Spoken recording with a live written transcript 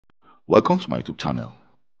Welcome to my YouTube channel.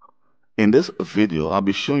 In this video, I'll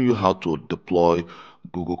be showing you how to deploy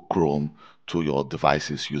Google Chrome to your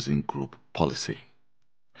devices using group policy.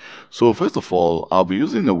 So first of all, I'll be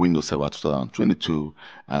using a Windows Server 2022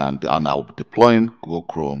 and I'll be deploying Google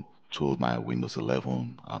Chrome to my Windows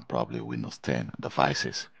 11 and probably Windows 10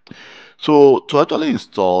 devices. So to actually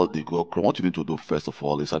install the Google Chrome, what you need to do first of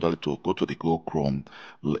all is actually to go to the Google Chrome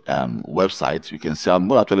website. You can see I'm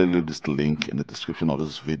going to actually leave this link in the description of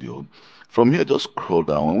this video. From here, just scroll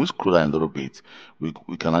down. When we scroll down a little bit, we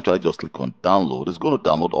can actually just click on download. It's going to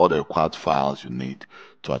download all the required files you need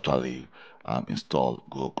to actually install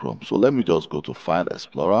Google Chrome. So let me just go to File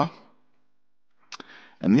Explorer.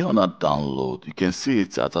 And here on that download, you can see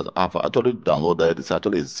I've actually downloaded. It's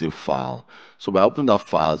actually a zip file. So by opening that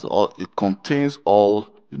file, it contains all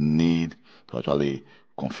you need to actually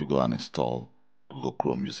configure and install Google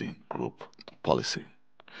Chrome using group policy.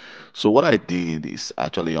 So what I did is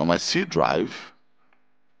actually on my C drive,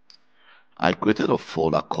 I created a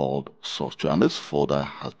folder called software, and this folder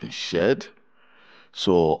has been shared.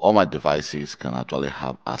 So all my devices can actually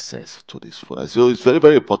have access to this folder. So it's very,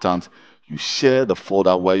 very important you share the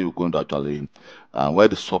folder where you're going to actually, where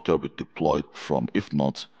the software will be deployed from. If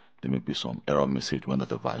not, there may be some error message when the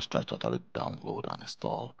device tries to actually download and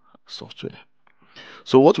install software.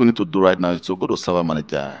 So what we need to do right now is to go to Server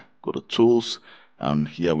Manager, go to Tools, and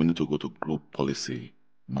here we need to go to Group Policy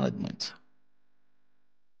Management.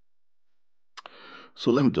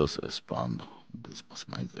 So let me just expand this,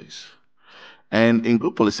 maximize this. And in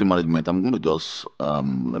group policy management, I'm going to just,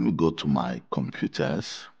 let me go to my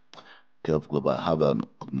computers, kelvglobal. I have an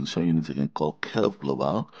organization unit again called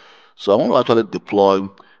kelvglobal. So I want to actually deploy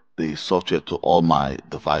the software to all my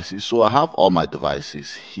devices. So I have all my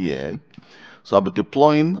devices here. So I'll be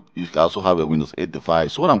deploying, you can also have a Windows 8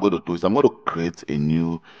 device. So what I'm going to do is I'm going to create a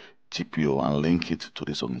new GPO and link it to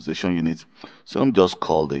this organization unit. So let me just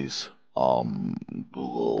call this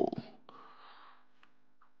Google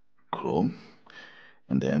Chrome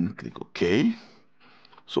and then click OK.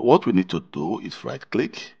 So what we need to do is right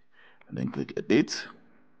click and then click edit.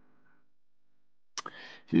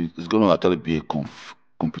 It's going to actually be a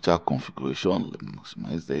computer configuration. Let me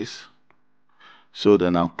maximize this. So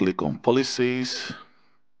then I'll click on policies.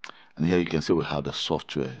 And here you can see we have the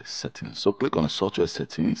software settings. So click on the software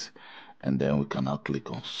settings and then we can now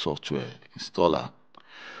click on software installer.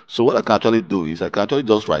 So what I can actually do is I can actually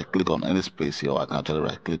just right click on any space here. Or I can actually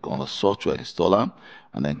right click on the software installer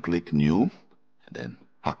and then click new and then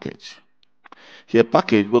package. Here,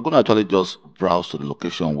 package, we're going to actually just browse to the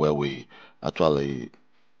location where we actually,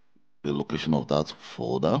 the location of that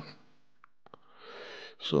folder.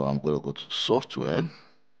 So I'm going to go to software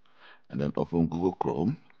and then open Google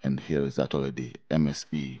Chrome. And here is actually the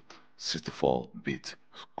MSE 64-bit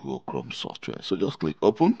Google Chrome software. So just click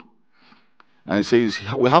open. And it says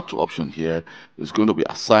we have two options here. It's going to be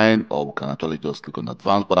assigned, or we can actually just click on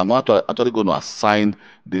advanced. But I'm not actually going to assign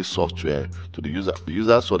this software to the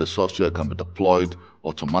user, so the software can be deployed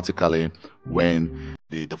automatically when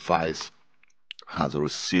the device has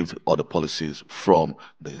received all the policies from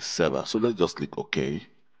the server. So let's just click OK.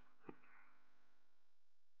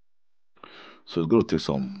 So it's going to take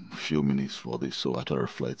some few minutes for this. So actually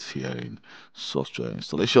reflects here in software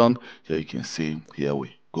installation. Here you can see, here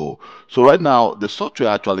we go. So right now, the software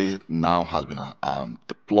actually now has been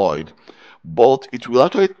deployed, but it will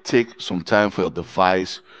actually take some time for your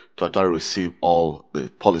device to actually receive all the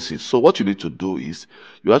policies. So what you need to do is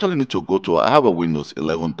you actually need to go to, I have a Windows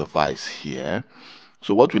 11 device here.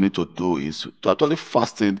 So what we need to do is to actually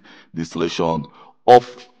fasten the installation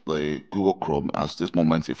of the Google Chrome. At this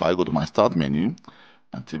moment, if I go to my start menu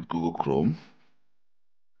and type Google Chrome,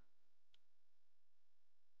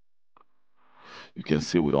 you can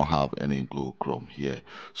see we don't have any Google Chrome here.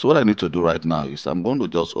 So what I need to do right now is I'm going to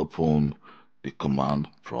just open the command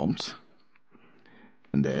prompt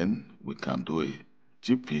and then we can do a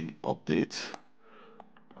GP update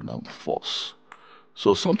and then force.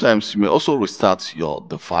 So sometimes you may also restart your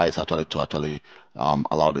device actually to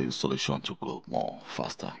allow the installation to go more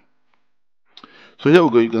faster. So here we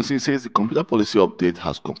go. You can see it says the computer policy update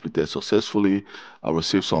has completed successfully. I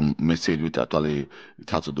received some message which actually it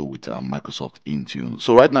has to do with Microsoft Intune.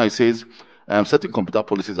 So right now it says certain computer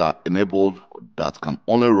policies are enabled that can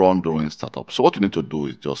only run during startup. So what you need to do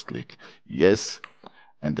is just click yes,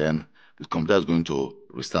 and then the computer is going to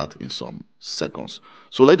restart in some seconds.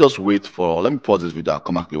 So let's just wait for, let me pause this video. I'll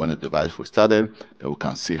come back when the device restarted, then we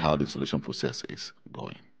can see how the installation process is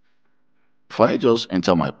going. If I just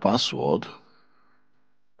enter my password,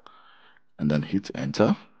 and then hit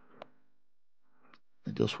enter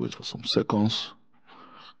and just wait for some seconds.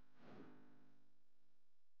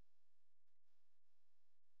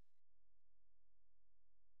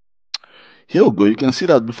 Here we go. You can see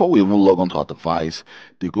that before we even log onto our device,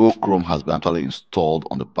 the Google Chrome has been actually installed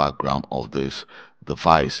on the background of this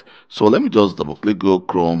device. So let me just double click Google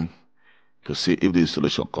Chrome to see if the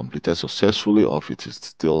installation completed successfully or if it is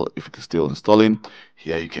still installing.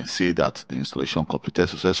 Here you can see that the installation completed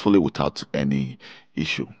successfully without any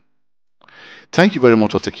issue. Thank you very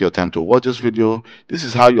much for taking your time to watch this video. This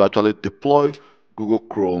is how you actually deploy Google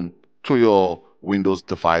Chrome to your Windows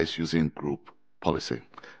device using group policy.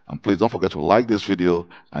 And please don't forget to like this video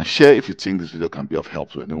and share if you think this video can be of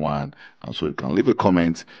help to anyone. And so you can leave a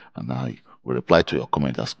comment and I will reply to your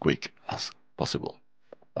comment as quick as possible.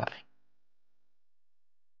 Bye.